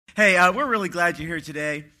Hey, we're really glad you're here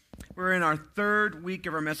today. We're in our third week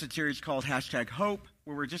of our message series called #Hope,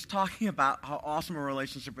 where we're just talking about how awesome a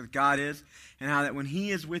relationship with God is and how that when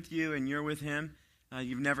He is with you and you're with Him,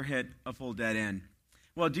 you've never hit a full dead end.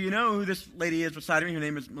 Well, do you know who this lady is beside me? Her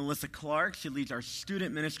name is Melissa Clark. She leads our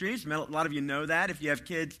student ministries. A lot of you know that. If you have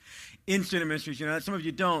kids in student ministries, you know that. Some of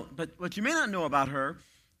you don't. But what you may not know about her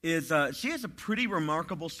is she has a pretty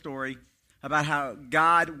remarkable story about how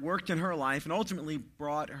God worked in her life and ultimately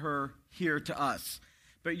brought her here to us.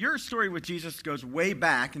 But your story with Jesus goes way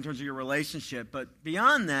back in terms of your relationship. But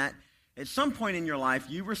beyond that, at some point in your life,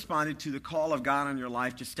 you responded to the call of God on your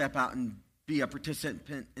life to step out and be a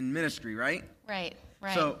participant in ministry, right? Right.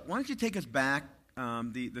 So why don't you take us back,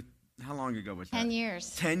 how long ago was that? 10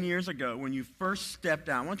 years. 10 years ago when you first stepped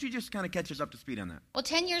out. Why don't you just kind of catch us up to speed on that? Well,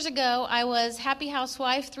 10 years ago, I was happy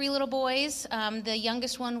housewife, 3 little boys. The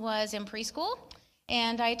youngest one was in preschool,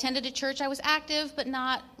 and I attended a church. I was active but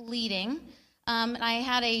not leading. And I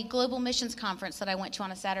had a global missions conference that I went to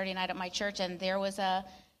on a Saturday night at my church, and there was a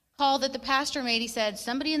call that the pastor made. He said,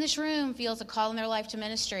 somebody in this room feels a call in their life to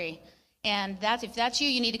ministry, and if that's you,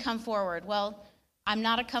 you need to come forward. Well, I'm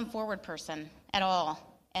not a come forward person at all.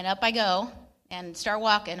 And up I go and start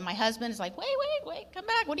walking. And my husband is like, wait, come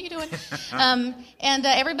back. What are you doing?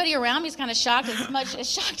 Everybody around me is kind of shocked, as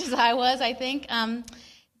shocked as I was, I think.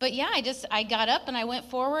 But yeah, I got up and I went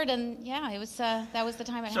forward, and yeah, it was that was the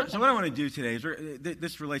time it happened. So what I want to do today is,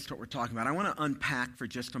 this relates to what we're talking about. I want to unpack for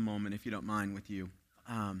just a moment, if you don't mind, with you.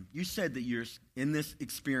 You said that you're in this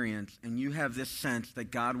experience and you have this sense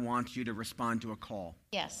that God wants you to respond to a call.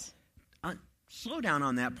 Yes. Slow down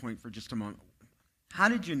on that point for just a moment. How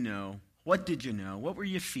did you know? What did you know? What were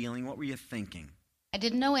you feeling? What were you thinking? I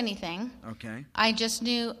didn't know anything. Okay. I just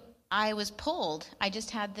knew I was pulled. I just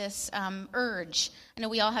had this urge. I know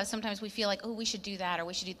we all have, sometimes we feel like, oh, we should do that, or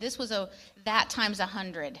we should do this. Was that times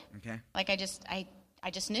 100. Okay. Like I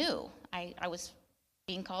just knew I was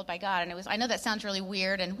being called by God, and I know that sounds really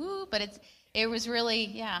weird and woo, but it was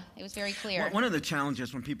really, it was very clear. One of the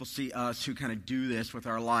challenges when people see us who kind of do this with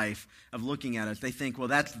our life, of looking at us, they think, well,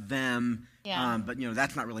 that's them, but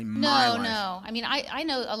that's not really my life. No. I mean, I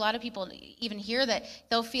know a lot of people even hear that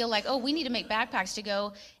they'll feel like, oh, we need to make backpacks to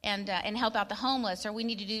go and help out the homeless, or we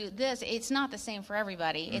need to do this. It's not the same for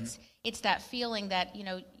everybody. Mm-hmm. It's that feeling that,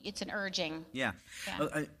 it's an urging. Yeah.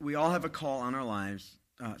 We all have a call on our lives.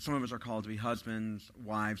 Some of us are called to be husbands,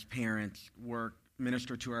 wives, parents, work,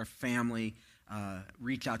 minister to our family,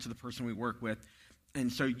 reach out to the person we work with.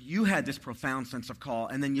 And so you had this profound sense of call,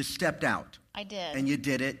 and then you stepped out. I did. And you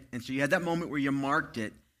did it. And so you had that moment where you marked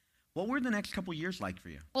it. What were the next couple years like for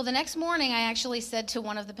you? Well, the next morning I actually said to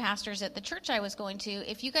one of the pastors at the church I was going to,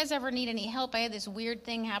 if you guys ever need any help, I had this weird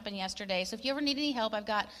thing happen yesterday. So if you ever need any help, I've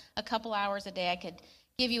got a couple hours a day I could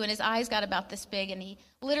give you. And his eyes got about this big, and he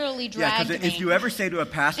literally dragged me. Yeah, because if you ever say to a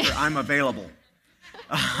pastor, I'm available,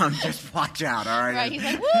 just watch out, all right? Right, he's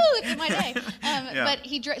like, woo, it's my day. But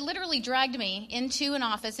he literally dragged me into an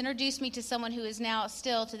office, introduced me to someone who is now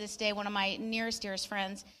still to this day one of my nearest, dearest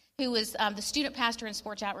friends, who was the student pastor and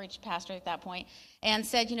sports outreach pastor at that point, and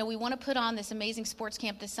said, we want to put on this amazing sports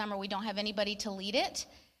camp this summer. We don't have anybody to lead it.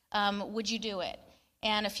 Would you do it?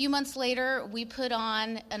 And a few months later, we put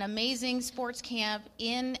on an amazing sports camp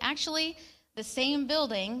in actually the same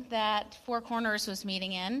building that Four Corners was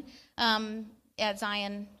meeting in, at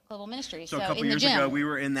Zion Global Ministries. So a couple years ago, we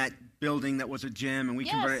were in that building that was a gym, and we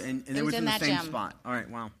converted, and it was in the same spot. All right,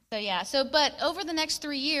 wow. But over the next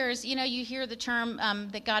 3 years, you hear the term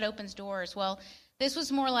that God opens doors. Well, this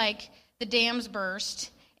was more like the dams burst,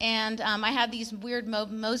 and I had these weird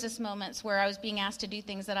Moses moments where I was being asked to do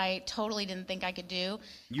things that I totally didn't think I could do.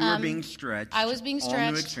 You were being stretched. I was being stretched.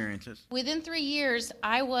 All new experiences. Within 3 years,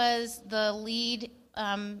 I was the lead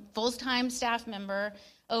full-time staff member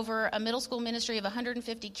over a middle school ministry of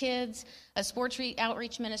 150 kids, a sports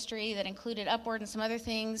outreach ministry that included Upward and some other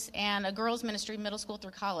things, and a girls ministry middle school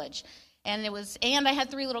through college. And I had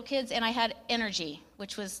 3 little kids, and I had energy,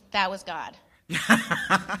 that was God.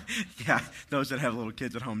 Yeah, those that have little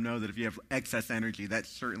kids at home know that if you have excess energy, that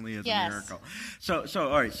certainly is a miracle. So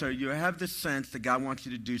all right, so you have this sense that God wants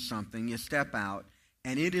you to do something. You step out,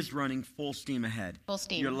 and it is running full steam ahead. Full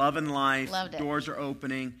steam. You're loving life. Loved it. Doors are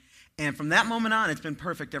opening. And from that moment on, it's been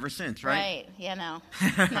perfect ever since, right? Right. Yeah,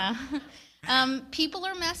 no. People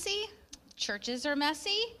are messy. Churches are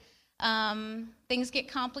messy. Things get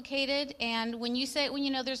complicated. And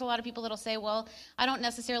there's a lot of people that'll say, well, I don't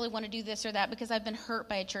necessarily want to do this or that because I've been hurt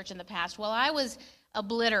by a church in the past. Well, I was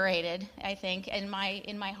obliterated, I think, in my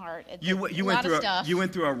heart. You went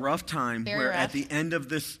through a rough time. Very where rough. At the end of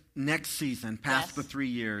this next season, past the 3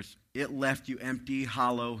 years, it left you empty,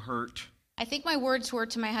 hollow, hurt. I think my words were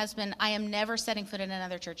to my husband, I am never setting foot in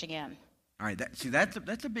another church again. All right, that's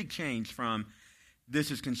a big change from this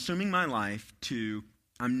is consuming my life to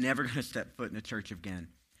I'm never going to step foot in a church again.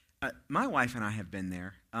 My wife and I have been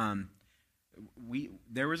there.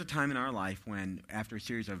 There was a time in our life when, after a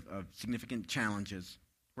series of significant challenges,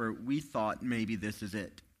 where we thought maybe this is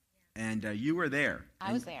it. And you were there.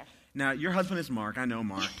 I was there. Now, your husband is Mark. I know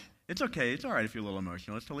Mark. It's okay. It's all right if you're a little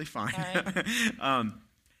emotional. It's totally fine. All right.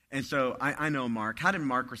 And so I know Mark. How did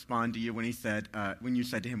Mark respond to you when you said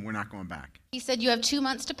to him, we're not going back? He said, you have 2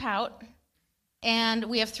 months to pout, and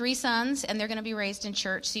we have 3 sons, and they're going to be raised in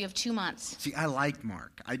church, so you have 2 months. See, I like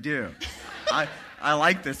Mark. I do. I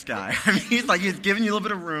like this guy. I mean, he's giving you a little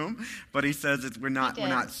bit of room, but he says we're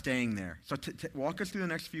not staying there. So walk us through the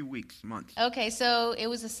next few weeks, months. Okay, so it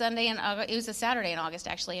was a Saturday in August,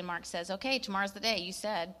 actually, and Mark says, okay, tomorrow's the day. You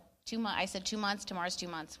said 2 months. I said 2 months. Tomorrow's 2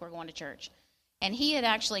 months. We're going to church. And he had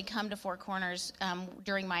actually come to Four Corners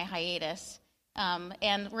during my hiatus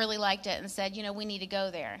and really liked it and said, we need to go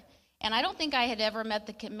there. And I don't think I had ever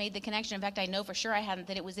made the connection. In fact, I know for sure I hadn't,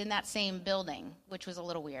 that it was in that same building, which was a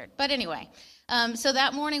little weird. But anyway, so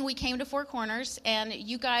that morning we came to Four Corners, and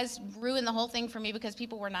you guys ruined the whole thing for me because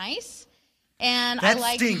people were nice. And that I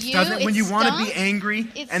liked stinks, you. doesn't it? When you want to be stunk. angry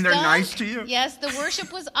and they're nice to you. Yes, the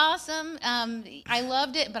worship was awesome. I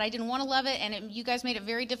loved it, but I didn't want to love it. And you guys made it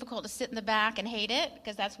very difficult to sit in the back and hate it,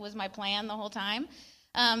 because that was my plan the whole time.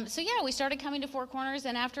 So we started coming to Four Corners,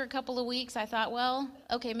 and after a couple of weeks, I thought, well,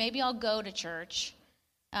 okay, maybe I'll go to church.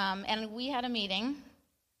 And we had a meeting,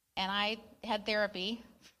 and I had therapy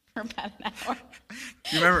for about an hour.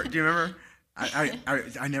 Do you remember?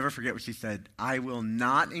 I never forget what she said. I will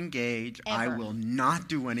not engage. Ever. I will not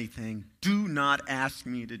do anything. Do not ask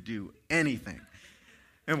me to do anything.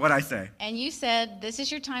 And what'd I say? And you said, this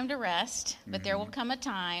is your time to rest, but there will come a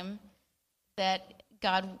time that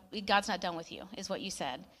God's not done with you, is what you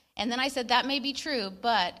said. And then I said, that may be true,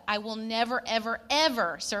 but I will never, ever,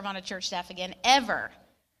 ever serve on a church staff again, ever.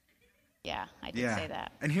 Yeah, I did say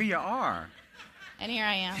that. And here you are. And here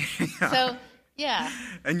I am. So, yeah.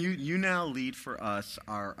 And you now lead for us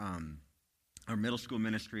our middle school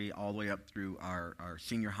ministry all the way up through our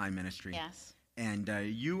senior high ministry. Yes. And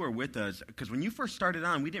you were with us, because when you first started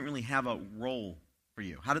on, we didn't really have a role for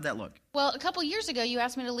you. How did that look? Well, a couple years ago, you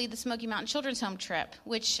asked me to lead the Smoky Mountain Children's Home trip,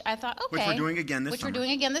 which I thought, okay. Which we're doing again this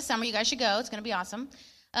summer. You guys should go. It's going to be awesome.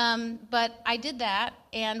 But I did that,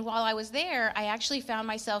 and while I was there, I actually found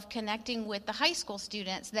myself connecting with the high school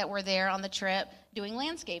students that were there on the trip doing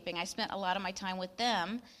landscaping. I spent a lot of my time with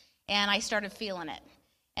them, and I started feeling it.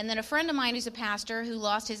 And then a friend of mine who's a pastor who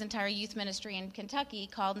lost his entire youth ministry in Kentucky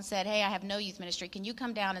called and said, hey, I have no youth ministry. Can you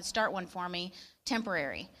come down and start one for me,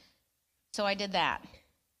 temporary? So I did that.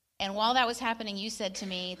 And while that was happening, you said to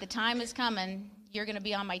me, the time is coming, you're going to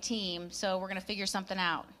be on my team, so we're going to figure something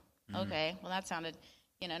out. Mm-hmm. Okay, well, that sounded,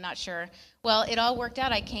 not sure. Well, it all worked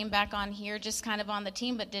out. I came back on here just kind of on the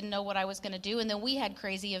team, but didn't know what I was going to do. And then we had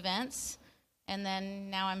crazy events, and then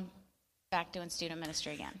now I'm back doing student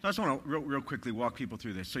ministry again. So I just want to real quickly walk people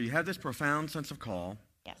through this. So you have this profound sense of call.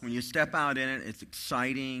 Yes. When you step out in it, it's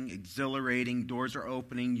exciting, exhilarating, doors are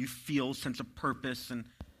opening, you feel a sense of purpose, and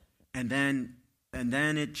then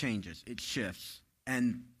it changes, it shifts.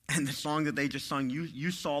 And the song that they just sung,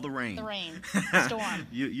 you saw the rain. The rain, the storm.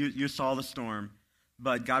 you saw the storm,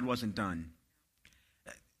 but God wasn't done.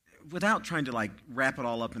 Without trying to wrap it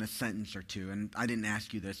all up in a sentence or two, and I didn't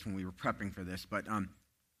ask you this when we were prepping for this, but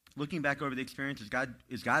looking back over the experience, is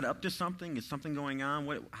God up to something? Is something going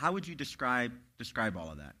on? How would you describe all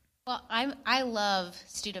of that? Well, I love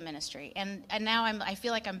student ministry, and now I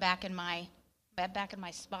feel like I'm back in my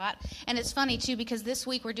spot. And it's funny too, because this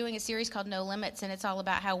week we're doing a series called No Limits, and it's all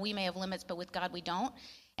about how we may have limits, but with God we don't.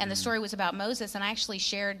 And the story was about Moses, and I actually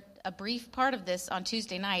shared a brief part of this on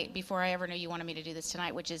Tuesday night before I ever knew you wanted me to do this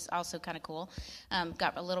tonight, which is also kind of cool.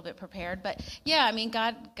 Got a little bit prepared, but yeah, I mean,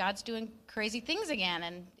 God's doing crazy things again,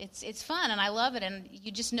 and it's fun, and I love it, and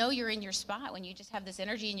you just know you're in your spot when you just have this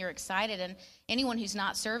energy and you're excited, and anyone who's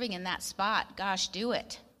not serving in that spot, gosh, do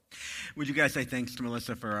it. Would you guys say thanks to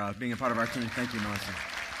Melissa for being a part of our team? Thank you, Melissa.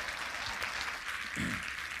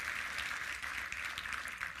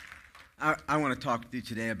 I want to talk with you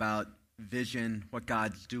today about vision, what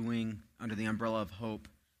God's doing under the umbrella of hope.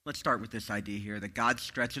 Let's start with this idea here that God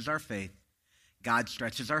stretches our faith. God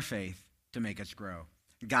stretches our faith to make us grow.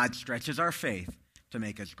 God stretches our faith to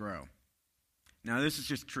make us grow. Now, this is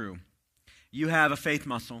just true. You have a faith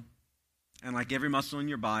muscle, and like every muscle in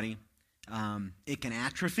your body, it can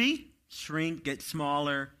atrophy, shrink, get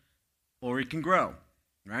smaller, or it can grow,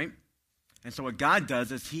 right? And so what God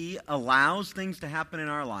does is he allows things to happen in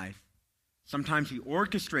our life Sometimes he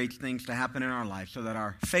orchestrates things to happen in our life so that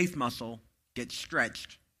our faith muscle gets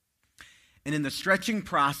stretched. And in the stretching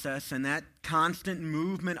process and that constant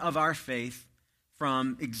movement of our faith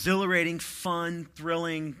from exhilarating, fun,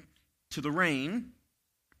 thrilling to the rain,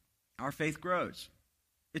 our faith grows.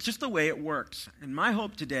 It's just the way it works. And my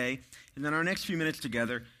hope today, and in our next few minutes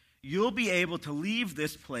together, you'll be able to leave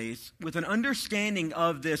this place with an understanding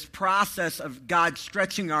of this process of God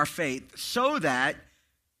stretching our faith so that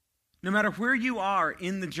no matter where you are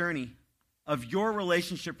in the journey of your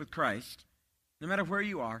relationship with Christ, no matter where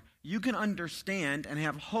you are, you can understand and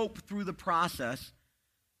have hope through the process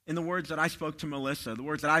in the words that I spoke to Melissa, the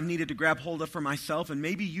words that I've needed to grab hold of for myself, and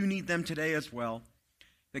maybe you need them today as well,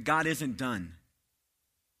 that God isn't done.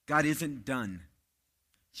 God isn't done.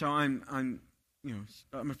 So I'm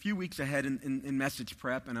a few weeks ahead in message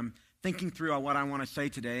prep, and I'm thinking through what I want to say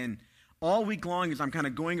today, and all week long as I'm kind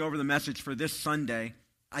of going over the message for this Sunday,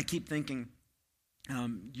 I keep thinking,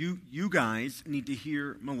 you guys need to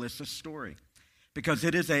hear Melissa's story because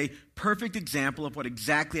it is a perfect example of what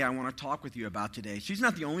exactly I want to talk with you about today. She's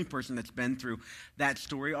not the only person that's been through that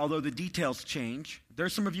story, although the details change.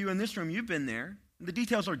 There's some of you in this room, you've been there. The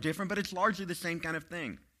details are different, but it's largely the same kind of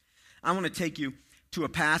thing. I want to take you to a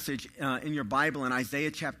passage in your Bible in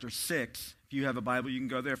Isaiah chapter 6. If you have a Bible, you can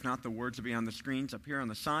go there. If not, the words will be on the screens up here on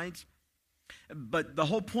the sides. But the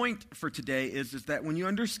whole point for today is that when you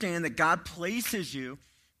understand that God places you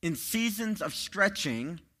in seasons of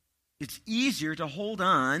stretching, it's easier to hold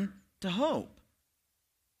on to hope.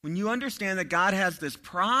 When you understand that God has this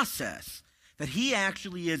process, that he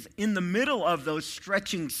actually is in the middle of those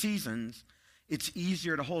stretching seasons, it's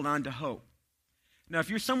easier to hold on to hope. Now, if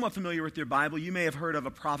you're somewhat familiar with your Bible, you may have heard of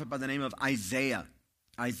a prophet by the name of Isaiah.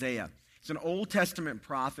 Isaiah. He's an Old Testament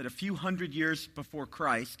prophet a few hundred years before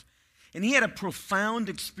Christ. And he had a profound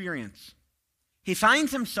experience. He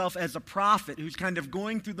finds himself as a prophet who's kind of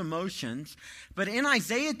going through the motions. But in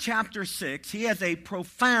Isaiah chapter 6, he has a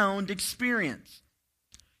profound experience.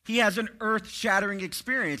 He has an earth-shattering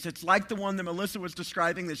experience. It's like the one that Melissa was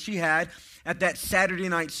describing that she had at that Saturday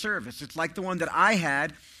night service. It's like the one that I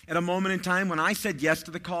had at a moment in time when I said yes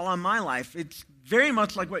to the call on my life. It's very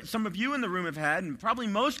much like what some of you in the room have had, and probably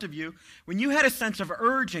most of you, when you had a sense of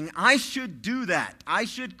urging, I should do that. I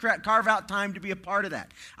should carve out time to be a part of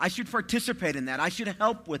that. I should participate in that. I should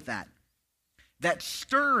help with that. That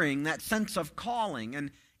stirring, that sense of calling. And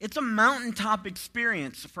it's a mountaintop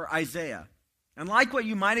experience for Isaiah. And like what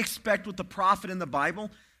you might expect with the prophet in the Bible,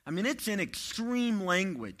 I mean, it's in extreme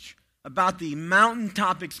language about the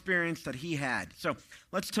mountaintop experience that he had. So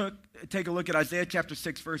let's take a look at Isaiah chapter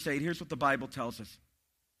 6, verse 8. Here's what the Bible tells us.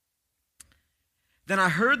 Then I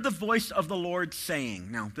heard the voice of the Lord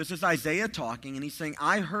saying. Now, this is Isaiah talking, and he's saying,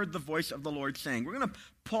 I heard the voice of the Lord saying. We're going to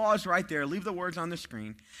pause right there, leave the words on the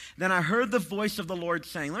screen. Then I heard the voice of the Lord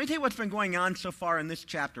saying. Let me tell you what's been going on so far in this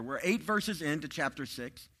chapter. We're 8 verses into chapter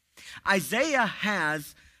 6. Isaiah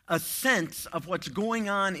has a sense of what's going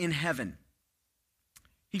on in heaven.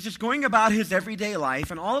 He's just going about his everyday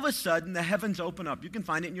life, and all of a sudden, the heavens open up. You can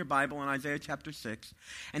find it in your Bible in Isaiah chapter 6.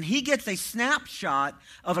 And he gets a snapshot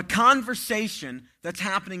of a conversation that's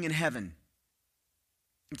happening in heaven.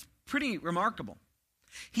 It's pretty remarkable.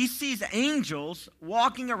 He sees angels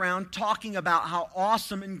walking around talking about how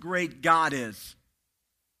awesome and great God is.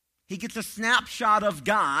 He gets a snapshot of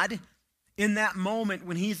God in that moment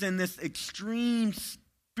when he's in this extreme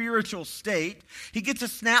spiritual state. He gets a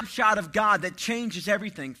snapshot of God that changes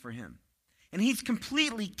everything for him. And he's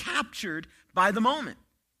completely captured by the moment.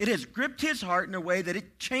 It has gripped his heart in a way that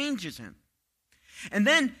it changes him. And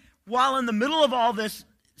then, while in the middle of all this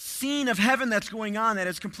scene of heaven that's going on that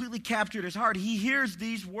has completely captured his heart, he hears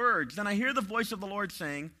these words. Then I hear the voice of the Lord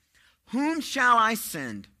saying, whom shall I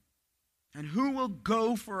send? And who will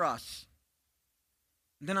go for us?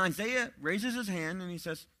 And then Isaiah raises his hand and he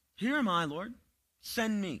says, here am I, Lord.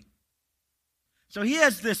 Send me. So he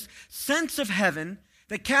has this sense of heaven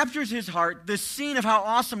that captures his heart, this scene of how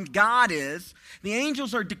awesome God is. The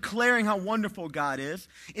angels are declaring how wonderful God is.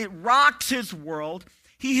 It rocks his world.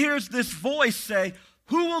 He hears this voice say,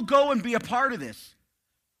 who will go and be a part of this?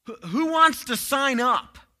 Who wants to sign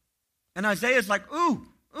up? And Isaiah's like, ooh,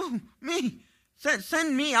 me.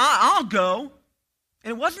 Send me, I'll go.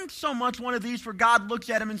 And it wasn't so much one of these where God looks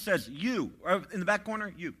at him and says, you, or in the back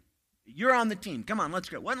corner, you're on the team. Come on, let's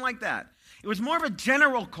go. It wasn't like that. It was more of a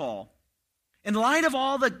general call. In light of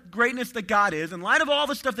all the greatness that God is, in light of all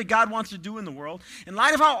the stuff that God wants to do in the world, in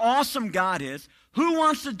light of how awesome God is, who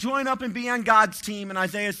wants to join up and be on God's team? And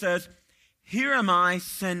Isaiah says, here am I,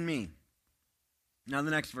 send me. Now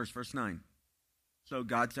the next verse, verse 9. So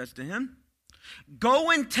God says to him, go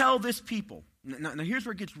and tell this people. Now here's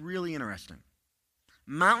where it gets really interesting.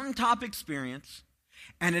 Mountaintop experience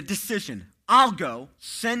and a decision. I'll go,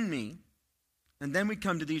 send me. And then we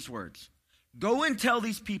come to these words. Go and tell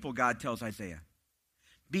these people, God tells Isaiah.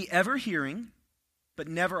 Be ever hearing, but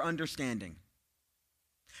never understanding.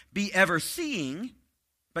 Be ever seeing,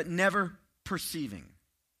 but never perceiving.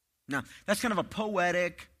 Now, that's kind of a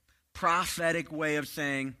poetic, prophetic way of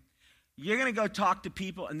saying, you're going to go talk to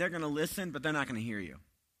people and they're going to listen, but they're not going to hear you.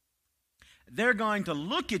 They're going to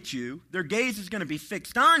look at you, their gaze is going to be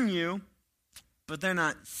fixed on you, but they're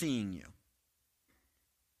not seeing you.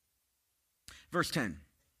 Verse 10.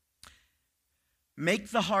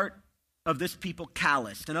 Make the heart of this people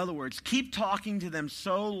calloused. In other words, keep talking to them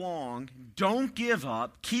so long, don't give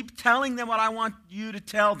up, keep telling them what I want you to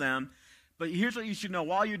tell them, but here's what you should know.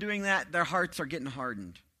 While you're doing that, their hearts are getting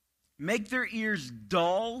hardened. Make their ears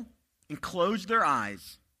dull and close their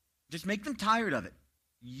eyes. Just make them tired of it.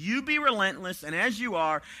 You be relentless, and as you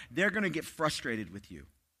are, they're going to get frustrated with you.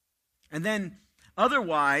 And then,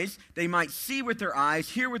 otherwise, they might see with their eyes,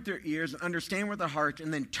 hear with their ears, and understand with their hearts,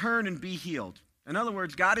 and then turn and be healed. In other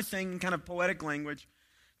words, God is saying in kind of poetic language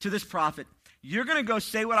to this prophet, you're going to go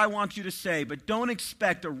say what I want you to say, but don't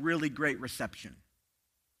expect a really great reception.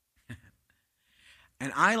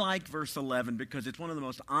 And I like verse 11 because it's one of the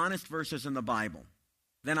most honest verses in the Bible.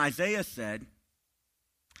 Then Isaiah said,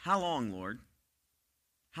 how long, Lord?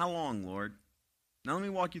 How long, Lord? Now let me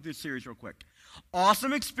walk you through the series real quick.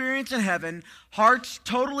 Awesome experience in heaven, hearts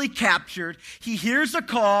totally captured. He hears a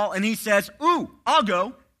call and he says, ooh, I'll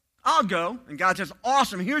go. And God says,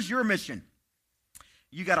 awesome, here's your mission.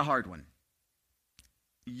 You got a hard one.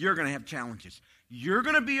 You're going to have challenges. You're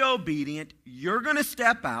going to be obedient. You're going to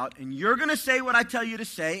step out and you're going to say what I tell you to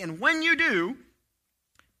say. And when you do,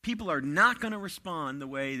 people are not going to respond the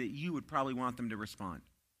way that you would probably want them to respond.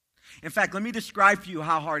 In fact, let me describe for you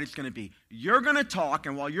how hard it's going to be. You're going to talk,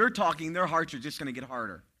 and while you're talking, their hearts are just going to get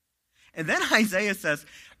harder. And then Isaiah says,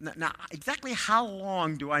 now, exactly how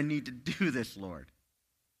long do I need to do this, Lord?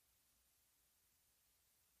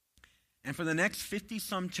 And for the next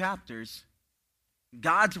 50-some chapters,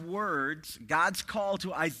 God's words, God's call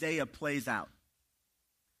to Isaiah plays out.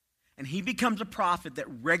 And he becomes a prophet that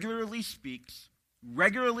regularly speaks,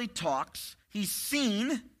 regularly talks. He's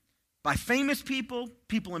seen by famous people,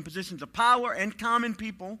 people in positions of power, and common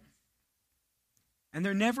people. And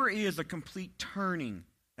there never is a complete turning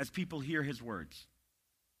as people hear his words.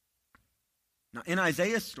 Now, in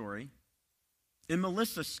Isaiah's story, in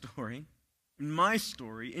Melissa's story, in my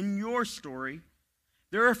story, in your story,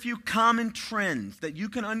 there are a few common trends that you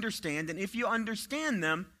can understand, and if you understand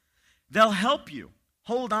them, they'll help you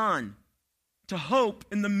hold on to hope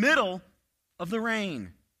in the middle of the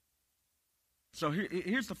rain. So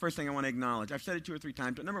here's the first thing I want to acknowledge. I've said it 2 or 3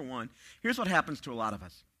 times, but number one, here's what happens to a lot of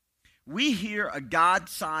us. We hear a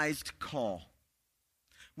God-sized call.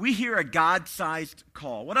 We hear a God-sized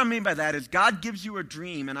call. What I mean by that is God gives you a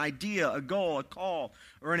dream, an idea, a goal, a call,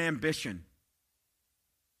 or an ambition.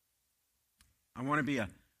 I want to be a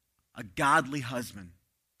godly husband.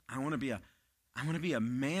 I want to be a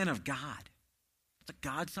man of God. It's a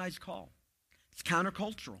God-sized call. It's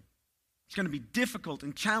countercultural. It's going to be difficult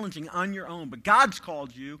and challenging on your own, but God's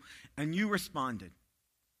called you, and you responded.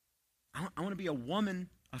 I want to be a woman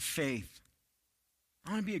of faith.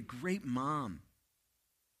 I want to be a great mom.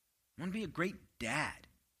 I want to be a great dad.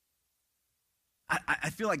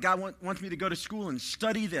 I feel like God wants me to go to school and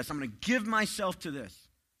study this. I'm going to give myself to this.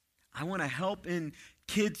 I want to help in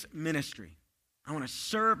kids' ministry. I want to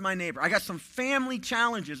serve my neighbor. I got some family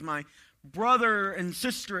challenges, my brother and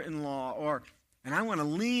sister-in-law, and I want to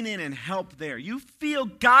lean in and help there. You feel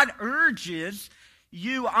God urges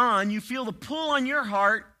you on. You feel the pull on your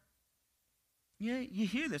heart. Yeah, you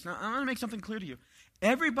hear this. Now, I want to make something clear to you.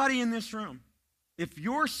 Everybody in this room, if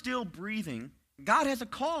you're still breathing, God has a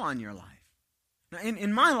call on your life. Now,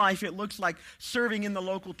 in my life, it looks like serving in the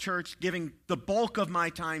local church, giving the bulk of my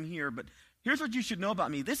time here. But here's what you should know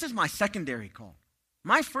about me. This is my secondary call.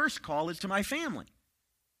 My first call is to my family.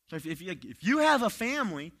 So if you have a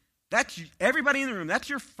family, that's everybody in the room. That's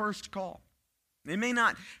your first call. It may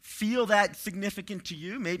not feel that significant to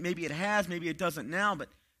you. Maybe it has. Maybe it doesn't now. But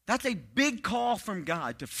that's a big call from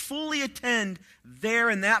God to fully attend there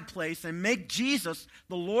in that place and make Jesus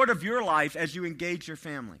the Lord of your life as you engage your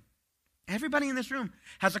family. Everybody in this room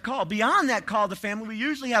has a call. Beyond that call to family, we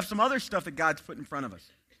usually have some other stuff that God's put in front of us.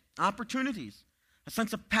 Opportunities, a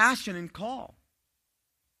sense of passion and call.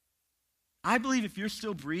 I believe if you're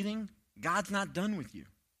still breathing, God's not done with you.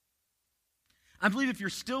 I believe if you're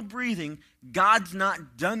still breathing, God's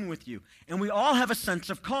not done with you. And we all have a sense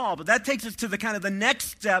of call, but that takes us to the next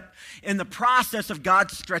step in the process of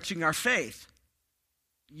God stretching our faith.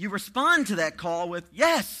 you respond to that call with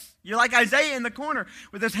yes. You're like Isaiah in the corner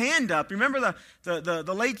with his hand up. Remember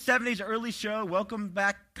the late 70s early show, Welcome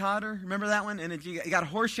Back, Kotter? Remember that one? And you got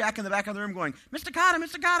Horshack in the back of the room going, Mr. Kotter,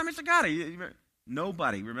 Mr. Kotter, Mr. Kotter.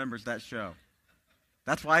 Nobody remembers that show.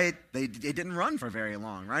 That's why it didn't run for very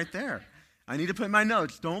long, right there. I need to put in my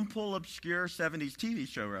notes, don't pull obscure 70s TV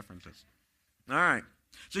show references. All right.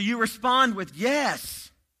 So you respond with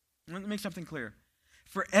yes. Let me make something clear.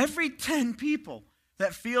 For every 10 people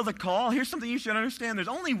that feel the call, here's something you should understand. There's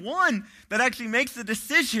only one that actually makes the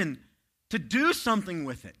decision to do something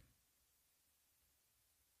with it.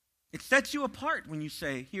 It sets you apart when you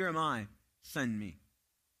say, here am I, send me.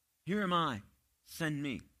 Here am I, send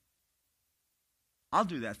me. I'll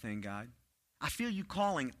do that thing, God. I feel you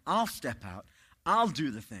calling. I'll step out. I'll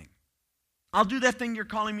do the thing. I'll do that thing you're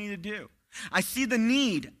calling me to do. I see the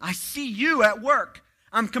need. I see you at work.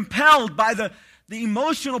 I'm compelled by the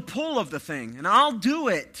emotional pull of the thing, and I'll do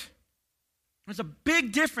it. There's a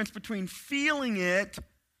big difference between feeling it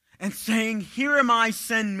and saying, here am I,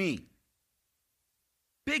 send me.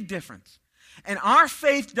 Big difference. And our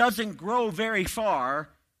faith doesn't grow very far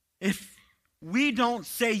if we don't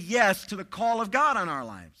say yes to the call of God on our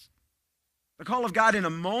lives. The call of God in a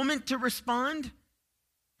moment to respond,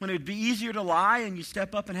 when it would be easier to lie and you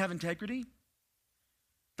step up and have integrity.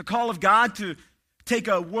 The call of God to take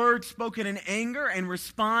a word spoken in anger and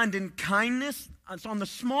respond in kindness. So on the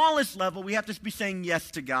smallest level, we have to be saying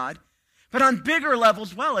yes to God. But on bigger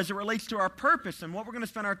levels, well, as it relates to our purpose and what we're going to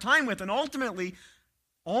spend our time with, and ultimately,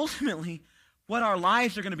 what our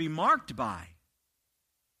lives are going to be marked by.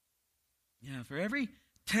 Yeah, for every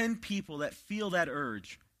 10 people that feel that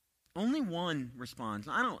urge, only one responds.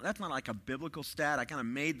 That's not like a biblical stat. I kind of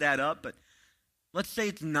made that up, but let's say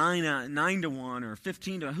it's 9 to 1 or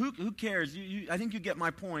 15 to 1. Who cares? I think you get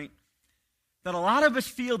my point. That a lot of us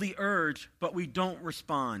feel the urge, but we don't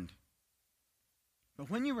respond. But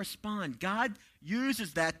when you respond, God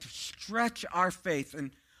uses that to stretch our faith.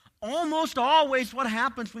 And almost always what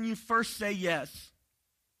happens when you first say yes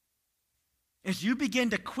is you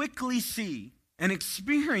begin to quickly see and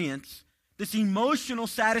experience this emotional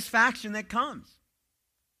satisfaction that comes.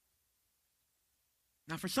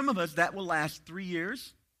 Now, for some of us, that will last 3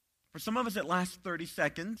 years. For some of us, it lasts 30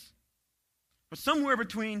 seconds. But somewhere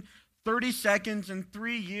between 30 seconds and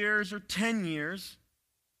 3 years or 10 years,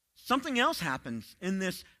 something else happens in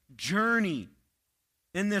this journey,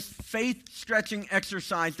 in this faith-stretching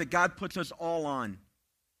exercise that God puts us all on.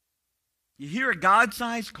 You hear a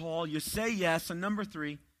God-sized call, you say yes, and number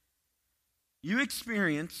 3, you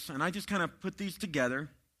experience, and I just kind of put these together,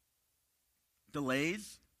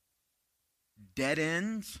 delays, dead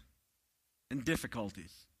ends, and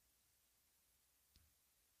difficulties.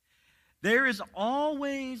 There is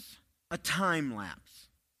always a time lapse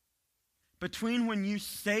between when you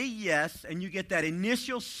say yes and you get that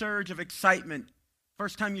initial surge of excitement,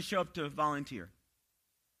 first time you show up to volunteer.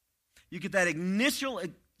 You get that initial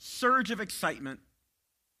surge of excitement.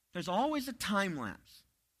 There's always a time lapse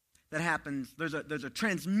that happens. There's a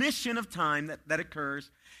transmission of time that occurs.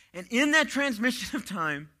 And in that transmission of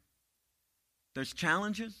time, there's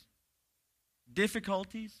challenges,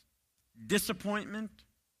 difficulties, disappointment,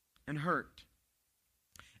 and hurt.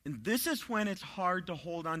 And this is when it's hard to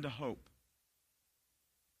hold on to hope.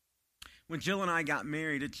 When Jill and I got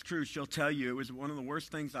married, it's true, she'll tell you, it was one of the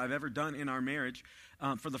worst things I've ever done in our marriage.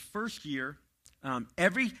 For the first year,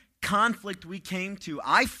 every conflict we came to,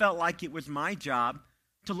 I felt like it was my job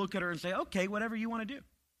to look at her and say, okay, whatever you want to do.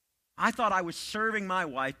 I thought I was serving my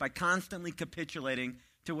wife by constantly capitulating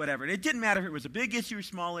to whatever. And it didn't matter if it was a big issue or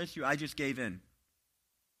small issue, I just gave in.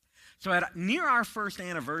 So near our first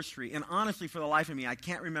anniversary, and honestly, for the life of me, I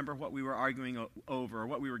can't remember what we were arguing over or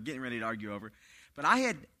what we were getting ready to argue over, but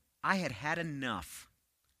I had enough.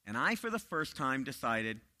 And I, for the first time,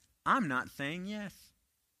 decided, I'm not saying yes.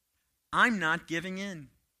 I'm not giving in.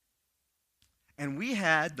 And we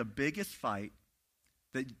had the biggest fight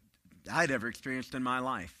that I'd ever experienced in my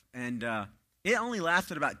life. And it only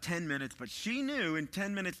lasted about 10 minutes, but she knew in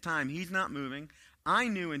 10 minutes' time, he's not moving. I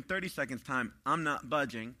knew in 30 seconds' time, I'm not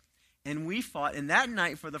budging. And we fought. And that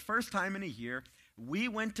night, for the first time in a year, we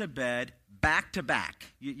went to bed back to back.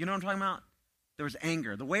 You know what I'm talking about? There was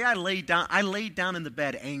anger. The way I laid down in the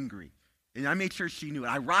bed angry. And I made sure she knew it.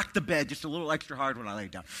 I rocked the bed just a little extra hard when I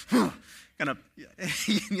laid down. Kind of,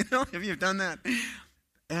 you know, have you done that?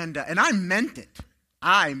 And I meant it.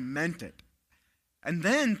 I meant it. And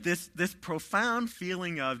then this profound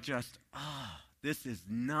feeling of just, this is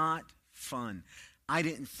not fun. I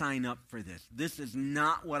didn't sign up for this. This is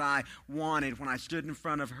not what I wanted when I stood in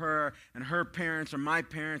front of her and her parents or my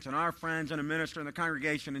parents and our friends and a minister in the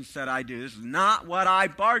congregation and said, I do. This is not what I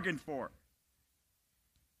bargained for.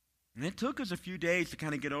 And it took us a few days to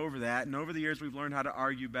kind of get over that. And over the years, we've learned how to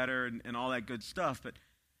argue better and all that good stuff. But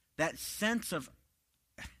that sense of,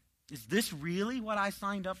 is this really what I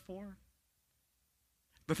signed up for?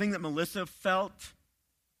 The thing that Melissa felt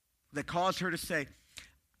that caused her to say,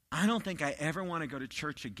 I don't think I ever want to go to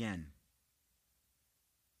church again.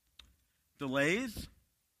 Delays.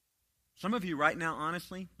 Some of you right now,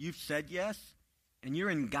 honestly, you've said yes, and you're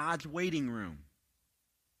in God's waiting room.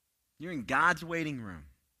 You're in God's waiting room.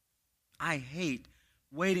 I hate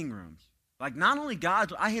waiting rooms. Like, not only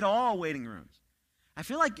God's, I hate all waiting rooms. I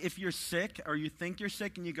feel like if you're sick or you think you're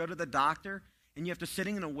sick and you go to the doctor and you're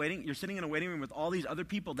sitting in a waiting room with all these other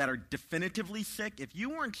people that are definitively sick. If you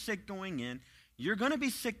weren't sick going in, you're going to be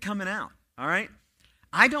sick coming out, all right?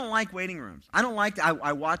 I don't like waiting rooms.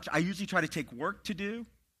 I usually try to take work to do.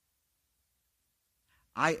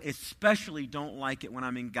 I especially don't like it when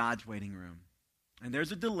I'm in God's waiting room. And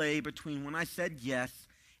there's a delay between when I said yes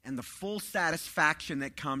and the full satisfaction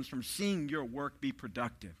that comes from seeing your work be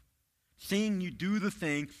productive. Seeing you do the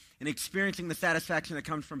thing and experiencing the satisfaction that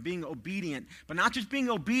comes from being obedient. But not just being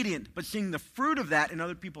obedient, but seeing the fruit of that in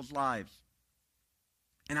other people's lives.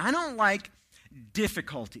 And I don't like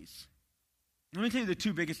difficulties. Let me tell you the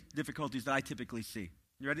two biggest difficulties that I typically see.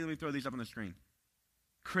 You ready? Let me throw these up on the screen.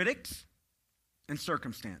 Critics and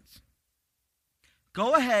circumstance.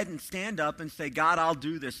 Go ahead and stand up and say, God, I'll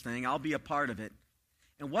do this thing. I'll be a part of it.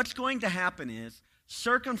 And what's going to happen is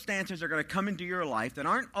circumstances are going to come into your life that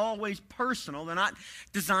aren't always personal. They're not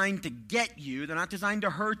designed to get you. They're not designed to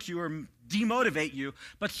hurt you or demotivate you.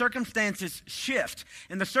 But circumstances shift.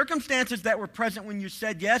 And the circumstances that were present when you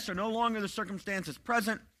said yes are no longer the circumstances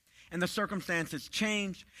present. And the circumstances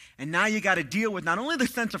change. And now you got to deal with not only the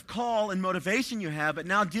sense of call and motivation you have, but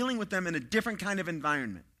now dealing with them in a different kind of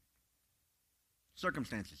environment.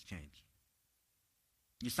 Circumstances change.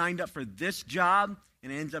 You signed up for this job,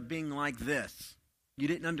 and it ends up being like this. You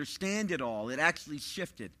didn't understand it all. It actually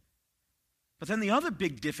shifted. But then the other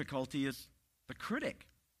big difficulty is the critic.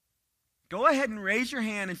 Go ahead and raise your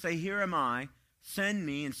hand and say, here am I, send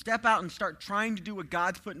me, and step out and start trying to do what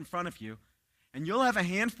God's put in front of you. And you'll have a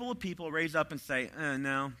handful of people raise up and say,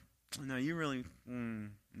 no, you really,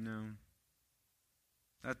 no.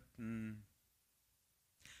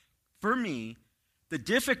 For me, the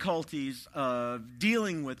difficulties of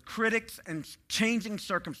dealing with critics and changing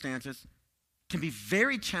circumstances can be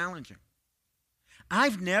very challenging.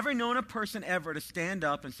 I've never known a person ever to stand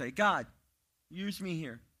up and say, God, use me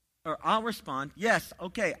here. Or I'll respond, yes,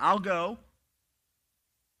 okay, I'll go.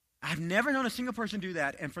 I've never known a single person do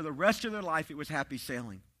that, and for the rest of their life, it was happy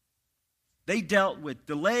sailing. They dealt with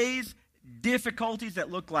delays, difficulties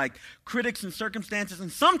that look like critics and circumstances,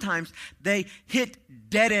 and sometimes they hit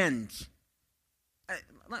dead ends.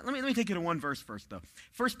 Let me take you to one verse first, though.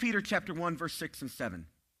 1 Peter chapter 1, verse 6 and 7.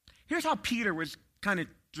 Here's how Peter was kind of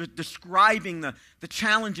describing the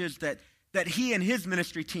challenges that he and his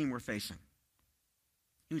ministry team were facing.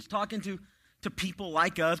 He was talking to people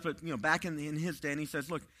like us, but back in his day, and he says,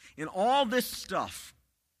 look, in all this stuff,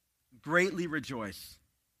 greatly rejoice.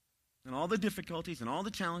 In all the difficulties and all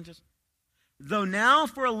the challenges, though now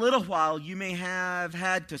for a little while you may have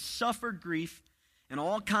had to suffer grief and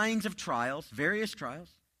all kinds of trials, various trials.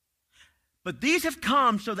 But these have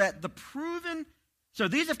come so that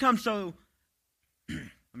These have come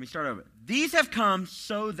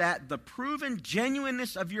so that the proven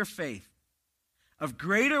genuineness of your faith, of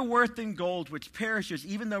greater worth than gold which perishes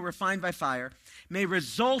even though refined by fire, may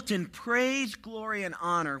result in praise, glory, and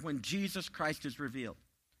honor when Jesus Christ is revealed.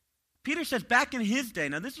 Peter says back in his day,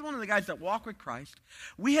 now this is one of the guys that walk with Christ,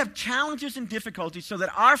 we have challenges and difficulties so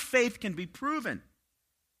that our faith can be proven.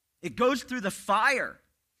 It goes through the fire.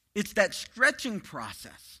 It's that stretching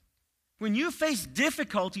process. When you face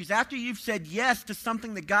difficulties after you've said yes to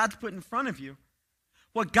something that God's put in front of you,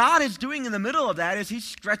 what God is doing in the middle of that is he's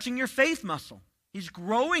stretching your faith muscle. He's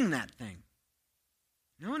growing that thing.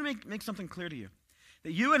 And I want to make something clear to you.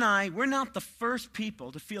 That you and I, we're not the first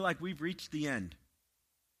people to feel like we've reached the end.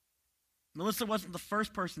 Melissa wasn't the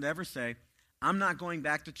first person to ever say, I'm not going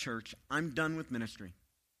back to church. I'm done with ministry.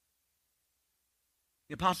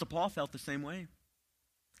 The Apostle Paul felt the same way.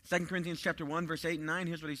 2 Corinthians chapter 1, verse 8 and 9,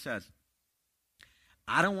 here's what he says.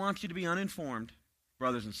 I don't want you to be uninformed,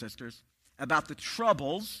 brothers and sisters, about the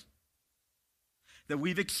troubles that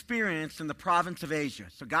we've experienced in the province of Asia.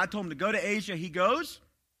 So God told him to go to Asia. He goes,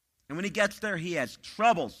 and when he gets there, he has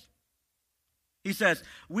troubles. He says,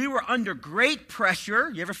 we were under great pressure.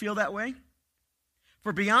 You ever feel that way?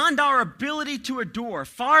 For beyond our ability to endure,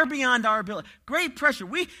 far beyond our ability, great pressure.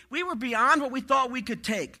 We were beyond what we thought we could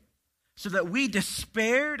take, so that we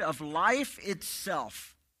despaired of life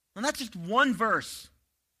itself. And that's just one verse.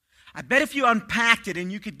 I bet if you unpacked it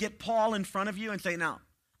and you could get Paul in front of you and say, now,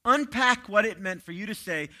 unpack what it meant for you to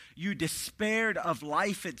say you despaired of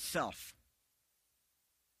life itself.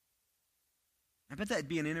 I bet that'd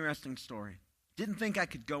be an interesting story. Didn't think I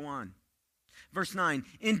could go on. Verse 9,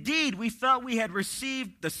 indeed, we felt we had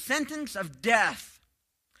received the sentence of death.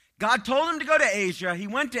 God told him to go to Asia. He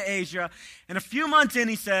went to Asia, and a few months in,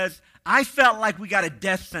 he says, I felt like we got a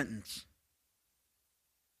death sentence.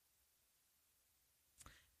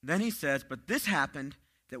 Then he says, but this happened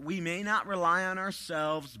that we may not rely on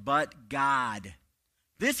ourselves, but God.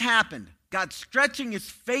 This happened, God stretching his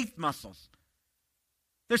faith muscles.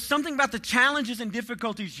 There's something about the challenges and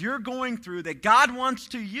difficulties you're going through that God wants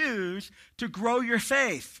to use to grow your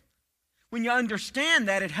faith. When you understand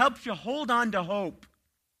that, it helps you hold on to hope.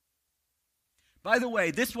 By the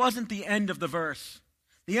way, this wasn't the end of the verse.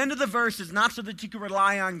 The end of the verse is not so that you can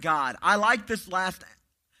rely on God. I like this last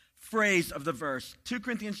phrase of the verse. 2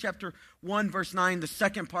 Corinthians chapter 1, verse 9, the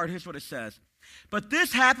second part, here's what it says. But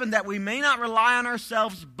this happened that we may not rely on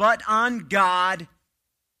ourselves, but on God,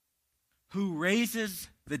 who raises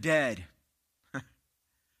the dead.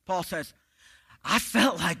 Paul says, I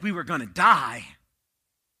felt like we were going to die.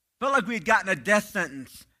 Felt like we had gotten a death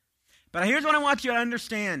sentence. But here's what I want you to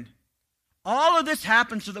understand. All of this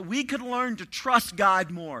happened so that we could learn to trust God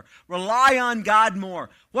more, rely on God more.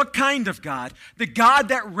 What kind of God? The God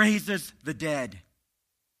that raises the dead.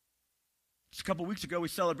 Just a couple weeks ago, we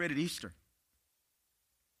celebrated Easter.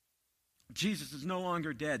 Jesus is no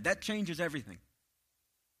longer dead. That changes everything.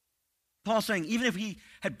 Paul's saying, even if he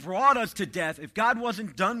had brought us to death, if God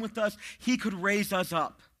wasn't done with us, he could raise us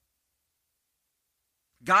up.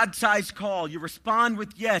 God-sized call. You respond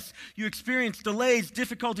with yes. You experience delays,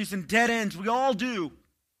 difficulties, and dead ends. We all do.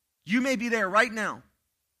 You may be there right now.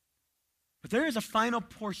 But there is a final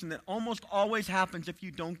portion that almost always happens if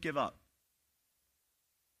you don't give up.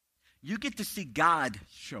 You get to see God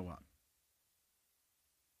show up.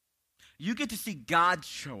 You get to see God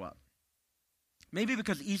show up. Maybe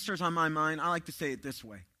because Easter's on my mind, I like to say it this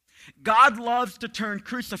way. God loves to turn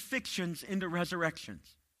crucifixions into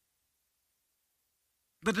resurrections.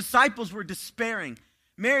 The disciples were despairing.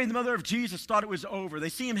 Mary, the mother of Jesus, thought it was over. They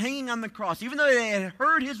see him hanging on the cross. Even though they had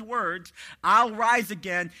heard his words, I'll rise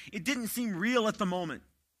again, it didn't seem real at the moment.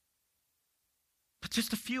 But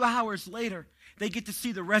just a few hours later, they get to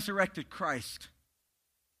see the resurrected Christ.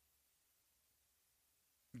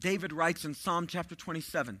 David writes in Psalm chapter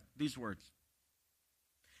 27 these words.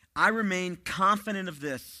 I remain confident of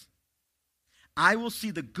this. I will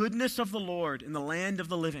see the goodness of the Lord in the land of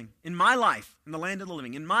the living. In my life, in the land of the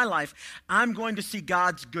living. In my life, I'm going to see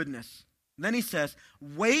God's goodness. And then he says,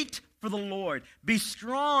 wait for the Lord. Be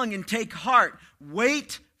strong and take heart.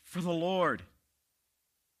 Wait for the Lord.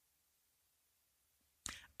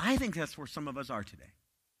 I think that's where some of us are today.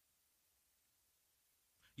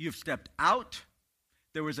 You've stepped out.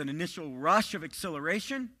 There was an initial rush of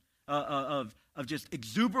exhilaration, of just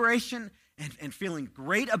exuberation and feeling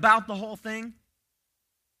great about the whole thing.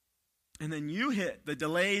 And then you hit the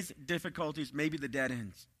delays, difficulties, maybe the dead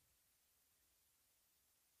ends.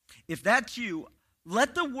 If that's you,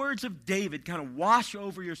 let the words of David kind of wash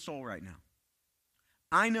over your soul right now.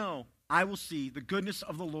 I know I will see the goodness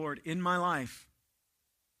of the Lord in my life.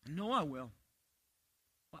 I know I will.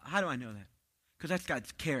 Well, how do I know that? Because that's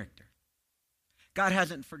God's character. God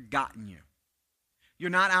hasn't forgotten you.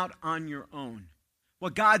 You're not out on your own.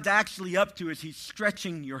 What God's actually up to is he's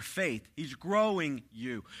stretching your faith. He's growing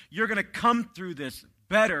you. You're going to come through this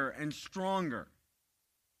better and stronger.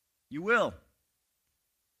 You will.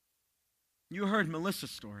 You heard Melissa's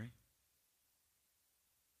story.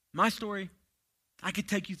 My story, I could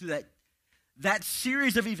take you through that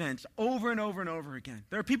series of events over and over and over again.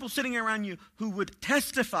 There are people sitting around you who would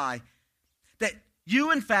testify that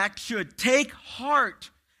you, in fact, should take heart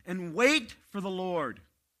and wait for the Lord.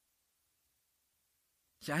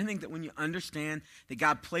 See, I think that when you understand that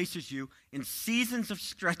God places you in seasons of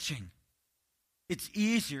stretching, it's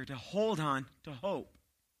easier to hold on to hope.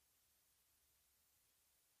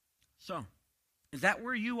 So, is that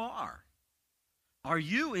where you are? Are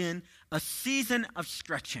you in a season of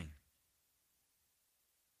stretching?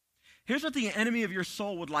 Here's what the enemy of your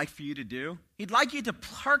soul would like for you to do. He'd like you to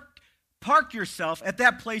park yourself at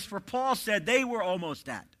that place where Paul said they were almost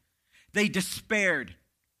at. They despaired.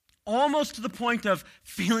 Almost to the point of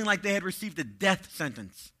feeling like they had received a death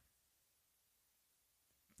sentence.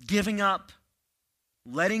 Giving up,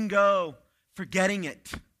 letting go, forgetting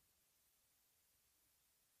it.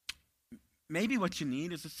 maybe what you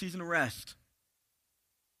need is a season of rest.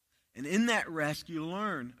 And in that rest, you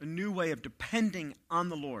learn a new way of depending on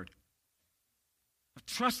the Lord, of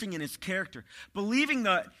trusting in his character, believing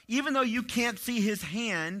that even though you can't see his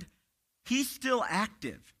hand, he's still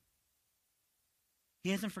active.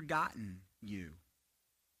 He hasn't forgotten you.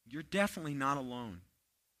 You're definitely not alone.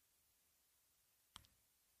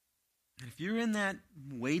 And if you're in that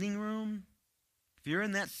waiting room, if you're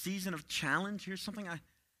in that season of challenge, here's something I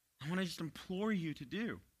want to just implore you to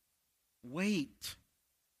do. Wait.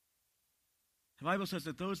 The Bible says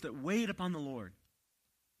that those that wait upon the Lord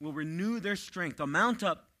will renew their strength. They'll mount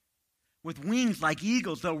up with wings like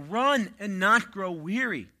eagles. They'll run and not grow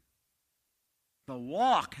weary. They'll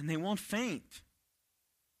walk and they won't faint.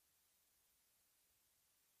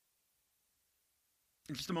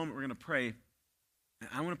 In just a moment, we're going to pray.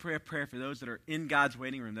 I want to pray a prayer for those that are in God's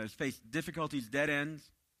waiting room, that have faced difficulties, dead ends.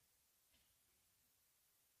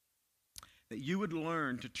 That you would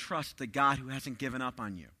learn to trust the God who hasn't given up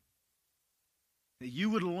on you. That you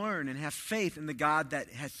would learn and have faith in the God that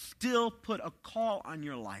has still put a call on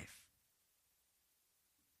your life.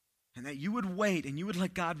 And that you would wait and you would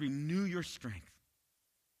let God renew your strength.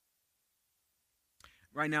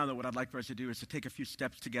 Right now, though, what I'd like for us to do is to take a few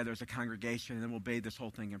steps together as a congregation, and then we'll bathe this whole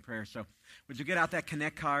thing in prayer. So would you get out that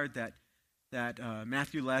Connect card that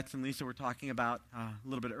Matthew Letts and Lisa were talking about a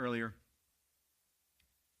little bit earlier?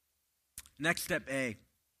 Next step A.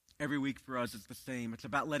 Every week for us is the same. It's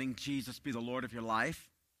about letting Jesus be the Lord of your life,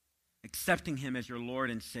 accepting him as your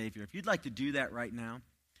Lord and Savior. If you'd like to do that right now,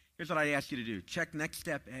 here's what I'd ask you to do. Check next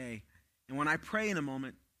step A. And when I pray in a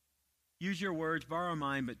moment, use your words, borrow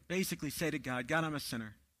mine, but basically say to God, God, I'm a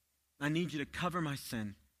sinner. I need you to cover my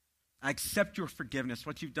sin. I accept your forgiveness,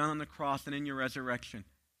 what you've done on the cross and in your resurrection.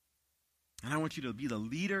 And I want you to be the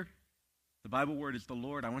leader. The Bible word is the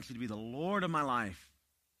Lord. I want you to be the Lord of my life.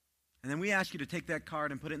 And then we ask you to take that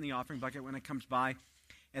card and put it in the offering bucket when it comes by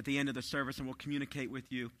at the end of the service, and we'll communicate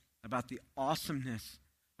with you about the awesomeness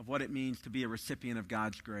of what it means to be a recipient of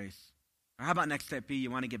God's grace. Or how about next step B? You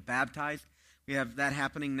want to get baptized? We have that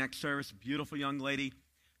happening next service. A beautiful young lady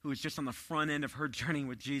who is just on the front end of her journey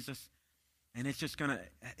with Jesus. And it's just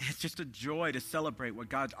a joy to celebrate what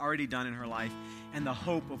God's already done in her life and the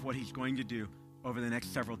hope of what he's going to do over the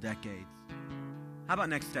next several decades. How about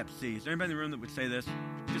next step C? Is there anybody in the room that would say this?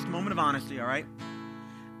 Just a moment of honesty, all right?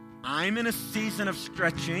 I'm in a season of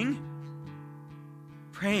stretching.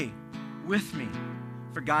 Pray with me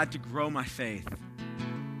for God to grow my faith.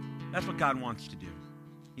 That's what God wants to do.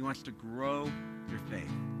 He wants to grow your faith.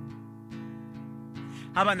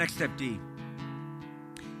 How about next step D?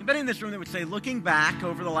 Anybody in this room that would say, looking back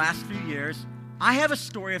over the last few years, I have a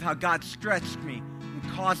story of how God stretched me and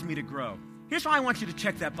caused me to grow. Here's why I want you to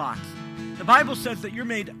check that box. The Bible says that you're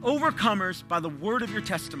made overcomers by the word of your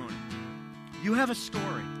testimony. You have a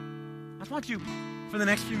story. I just want you, for the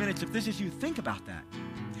next few minutes, if this is you, think about that.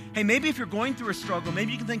 Hey, maybe if you're going through a struggle,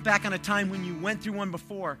 maybe you can think back on a time when you went through one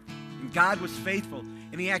before and God was faithful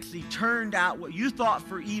and he actually turned out what you thought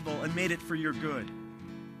for evil and made it for your good.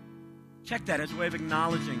 Check that as a way of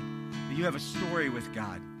acknowledging that you have a story with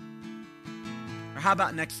God. Or how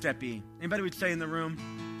about next step E? Anybody would say in the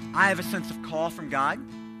room, I have a sense of call from God.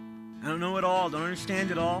 I don't know it all, don't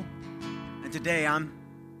understand it all. And today I'm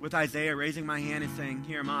with Isaiah raising my hand and saying,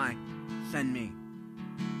 here am I, send me.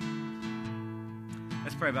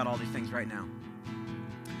 Let's pray about all these things right now.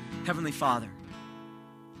 Heavenly Father,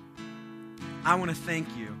 I want to thank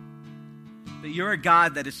you that you're a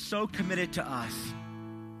God that is so committed to us,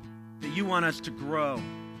 that you want us to grow.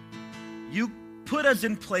 You put us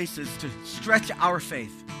in places to stretch our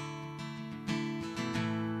faith.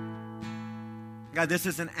 God, this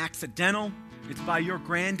isn't accidental. It's by your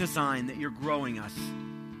grand design that you're growing us.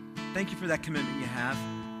 Thank you for that commitment you have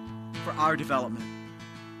for our development.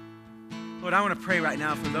 Lord, I want to pray right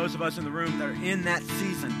now for those of us in the room that are in that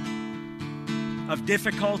season of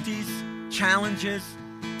difficulties, challenges,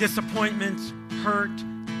 disappointments, hurt,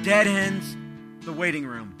 dead ends, the waiting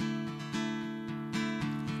room.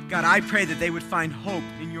 God, I pray that they would find hope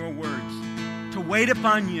in your words, to wait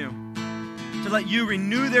upon you, to let you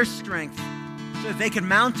renew their strength, so that they could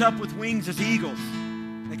mount up with wings as eagles.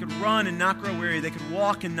 They could run and not grow weary. They could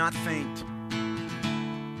walk and not faint.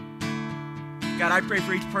 God, I pray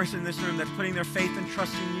for each person in this room that's putting their faith and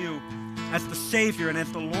trust in you as the Savior and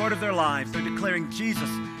as the Lord of their lives. They're declaring, Jesus,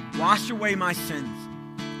 wash away my sins.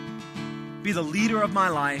 Be the leader of my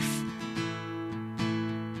life.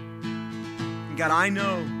 And God, I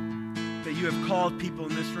know that you have called people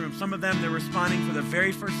in this room. Some of them, they're responding for the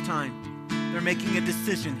very first time. They're making a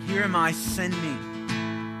decision. Here am I, send me.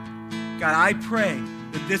 God, I pray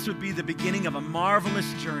that this would be the beginning of a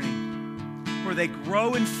marvelous journey. where they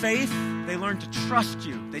grow in faith, they learn to trust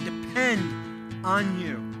you, they depend on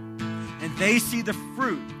you, and they see the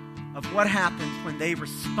fruit of what happens when they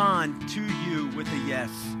respond to you with a yes.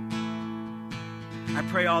 I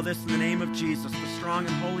pray all this in the name of Jesus, the strong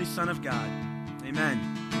and holy Son of God.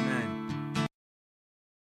 Amen.